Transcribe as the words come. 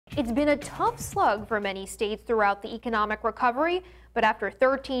It's been a tough slug for many states throughout the economic recovery, but after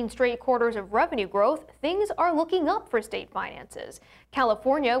 13 straight quarters of revenue growth, things are looking up for state finances.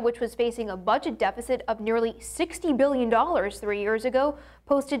 California, which was facing a budget deficit of nearly $60 billion 3 years ago,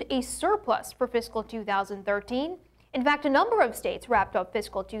 posted a surplus for fiscal 2013. In fact, a number of states wrapped up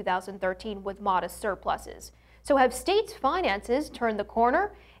fiscal 2013 with modest surpluses. So have states' finances turned the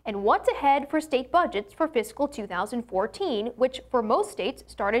corner? And what's ahead for state budgets for fiscal 2014, which for most states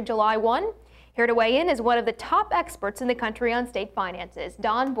started July 1? Here to weigh in is one of the top experts in the country on state finances,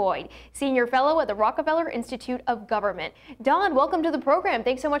 Don Boyd, Senior Fellow at the Rockefeller Institute of Government. Don, welcome to the program.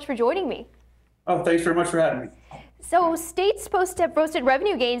 Thanks so much for joining me. Oh, thanks very much for having me. So states supposed to have posted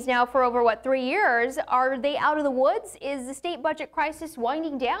revenue gains now for over, 3 years? Are they out of the woods? Is the state budget crisis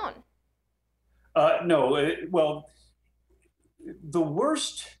winding down? No, well, the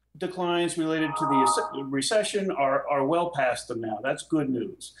worst declines related to the recession are well past them now. That's good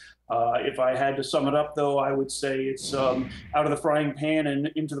news. If I had to sum it up, though, I would say it's out of the frying pan and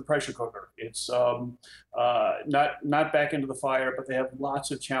into the pressure cooker. It's not back into the fire, but they have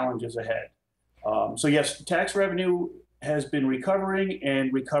lots of challenges ahead. So yes, tax revenue has been recovering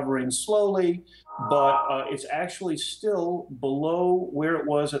and recovering slowly, but it's actually still below where it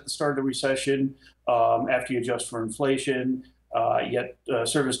was at the start of the recession after you adjust for inflation. Yet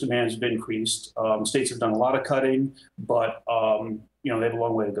service demands have increased. States have done a lot of cutting, but they have a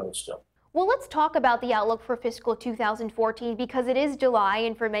long way to go still. Well, let's talk about the outlook for fiscal 2014 because it is July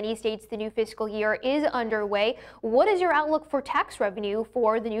and for many states the new fiscal year is underway. What is your outlook for tax revenue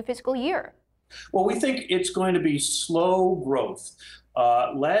for the new fiscal year? Well, we think it's going to be slow growth.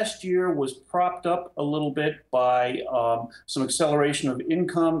 Last year was propped up a little bit by some acceleration of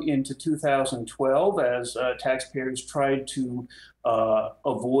income into 2012 as taxpayers tried to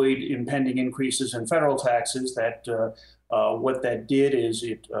avoid impending increases in federal taxes. What that did is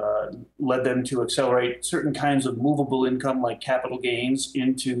it led them to accelerate certain kinds of movable income like capital gains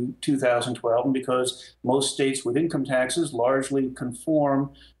into 2012. And because most states with income taxes largely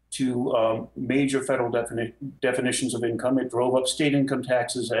conform to major federal definitions of income, it drove up state income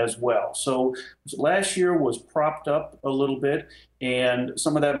taxes as well. So last year was propped up a little bit, and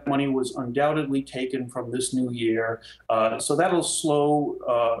some of that money was undoubtedly taken from this new year. So that'll slow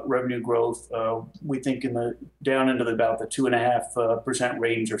revenue growth, we think, down into about the 2.5%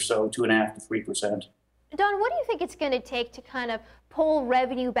 range or so, 2.5% to 3%. Don, what do you think it's going to take to kind of pull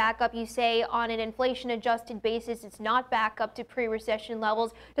revenue back up? You say on an inflation-adjusted basis, it's not back up to pre-recession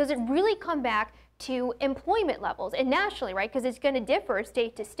levels. Does it really come back to employment levels and nationally, right? Because it's going to differ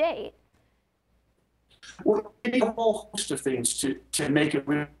state to state. Well, we need a whole host of things to make it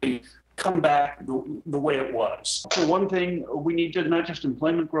really come back the way it was. For one thing, we need not just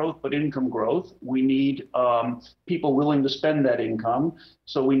employment growth, but income growth. We need people willing to spend that income.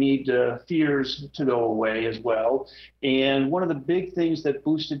 So we need fears to go away as well. And one of the big things that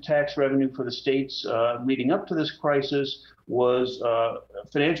boosted tax revenue for the states leading up to this crisis was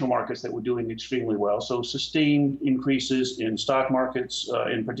financial markets that were doing extremely well. So sustained increases in stock markets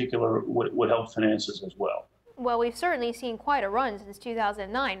in particular would help finances as well. Well, we've certainly seen quite a run since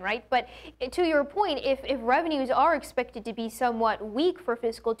 2009, right? But to your point, if revenues are expected to be somewhat weak for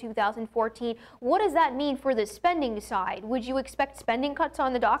fiscal 2014, what does that mean for the spending side? Would you expect spending cuts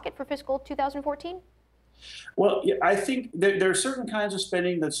on the docket for fiscal 2014? Well, I think there are certain kinds of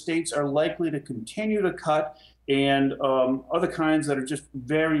spending that states are likely to continue to cut, and other kinds that are just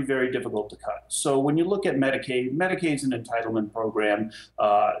very, very difficult to cut. So when you look at Medicaid's an entitlement program.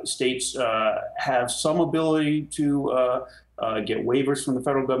 States have some ability to get waivers from the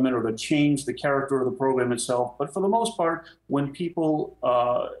federal government or to change the character of the program itself. But for the most part, when people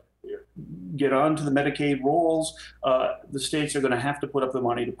get onto the Medicaid rolls, the states are going to have to put up the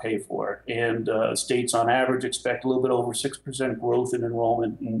money to pay for it. And states on average expect a little bit over 6% growth in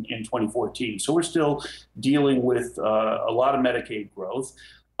enrollment in 2014. So we're still dealing with a lot of Medicaid growth.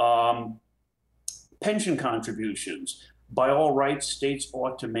 Pension contributions, by all rights, states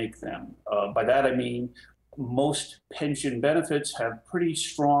ought to make them. By that I mean most pension benefits have pretty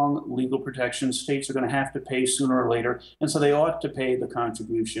strong legal protections. States are going to have to pay sooner or later, and so they ought to pay the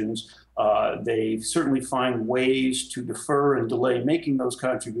contributions. They certainly find ways to defer and delay making those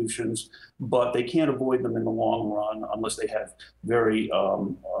contributions, but they can't avoid them in the long run unless they have very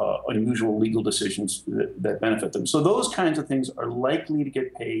unusual legal decisions that benefit them. So those kinds of things are likely to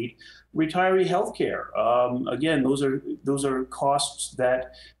get paid. Retiree health care, again, those are costs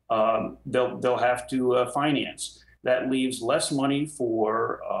that they'll have to finance. That leaves less money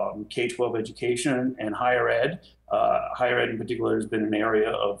for K-12 education and higher ed. Higher ed in particular has been an area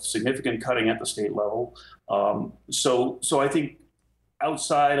of significant cutting at the state level. So I think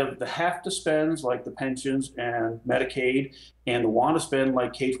outside of the have to spends like the pensions and Medicaid and the want to spend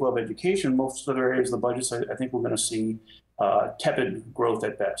like K-12 education, most other areas of the budgets, I think we're going to see tepid growth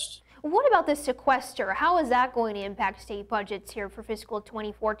at best. What about the sequester? How is that going to impact state budgets here for fiscal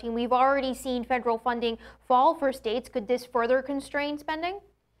 2014? We've already seen federal funding fall for states. Could this further constrain spending?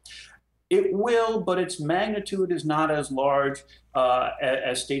 It will, but its magnitude is not as large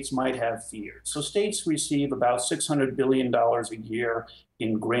as states might have feared. So states receive about $600 billion a year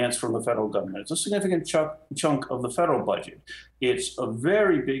in grants from the federal government. It's a significant chunk of the federal budget. It's a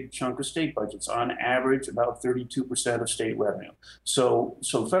very big chunk of state budgets, on average about 32% of state revenue. So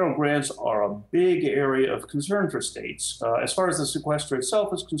federal grants are a big area of concern for states. As far as the sequester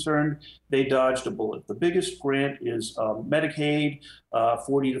itself is concerned, they dodged a bullet. The biggest grant is Medicaid,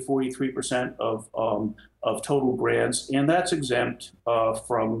 40 to 43% of total grants, and that's exempt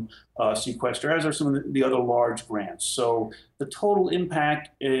from sequester, as are some of the other large grants. So the total impact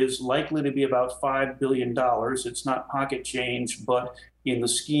is likely to be about $5 billion. It's not pocket change, but in the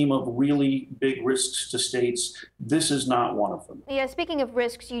scheme of really big risks to states, this is not one of them. Yeah, speaking of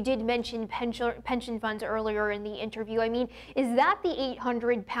risks, you did mention pension funds earlier in the interview. I mean, is that the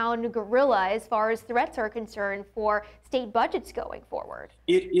 800-pound gorilla as far as threats are concerned for state budgets going forward?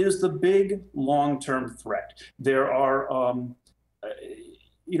 It is the big long-term threat. There are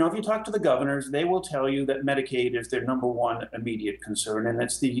if you talk to the governors, they will tell you that Medicaid is their number one immediate concern, and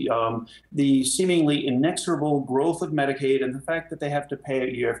it's the seemingly inexorable growth of Medicaid and the fact that they have to pay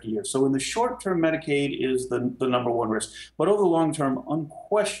it year after year. So in the short term, Medicaid is the number one risk, but over the long term,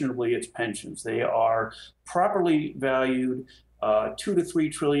 unquestionably, it's pensions. They are properly valued. $2 to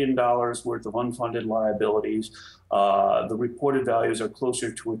 $3 trillion worth of unfunded liabilities. The reported values are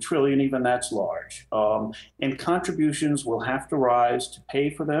closer to $1 trillion, even that's large. And contributions will have to rise to pay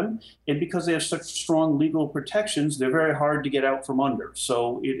for them. And because they have such strong legal protections, they're very hard to get out from under.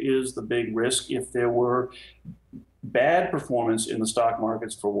 So it is the big risk. If there were bad performance in the stock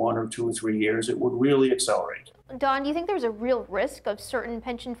markets for 1 or 2 or 3 years, it would really accelerate. Don, do you think there's a real risk of certain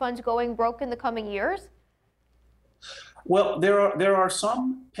pension funds going broke in the coming years? Well, there are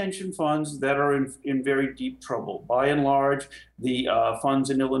some pension funds that are in very deep trouble. By and large, the funds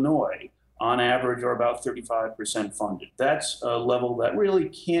in Illinois, on average, are about 35% funded. That's a level that really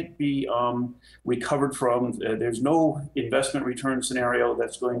can't be recovered from. There's no investment return scenario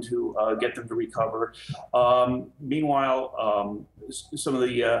that's going to get them to recover. Meanwhile, some of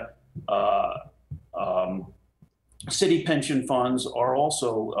the city pension funds are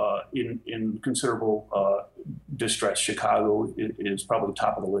also in considerable distress. Chicago is probably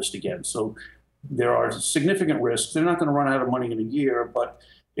top of the list again. So there are significant risks. They're not going to run out of money in a year, but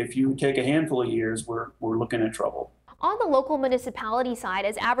if you take a handful of years, we're looking at trouble. On the local municipality side,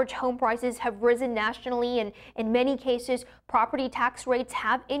 as average home prices have risen nationally and in many cases property tax rates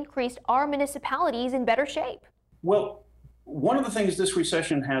have increased, are municipalities in better shape? Well, one of the things this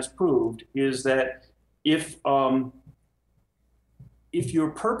recession has proved is that if your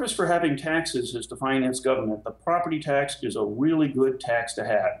purpose for having taxes is to finance government, the property tax is a really good tax to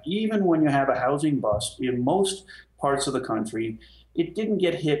have. Even when you have a housing bust in most parts of the country, it didn't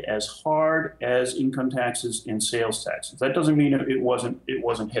get hit as hard as income taxes and sales taxes. That doesn't mean it wasn't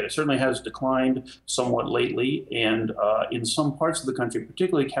hit. It certainly has declined somewhat lately, and in some parts of the country,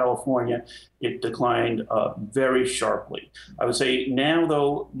 particularly California, it declined very sharply. I would say now,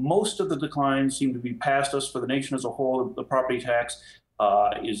 though, most of the declines seem to be past us. For the nation as a whole, the property tax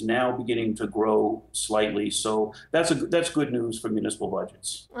is now beginning to grow slightly. So that's good news for municipal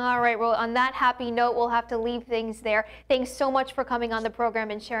budgets. All right, well, on that happy note, we'll have to leave things there. Thanks so much for coming on the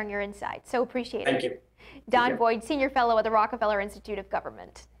program and sharing your insights. So appreciate it. Thank you. Don Boyd, Senior Fellow at the Rockefeller Institute of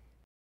Government.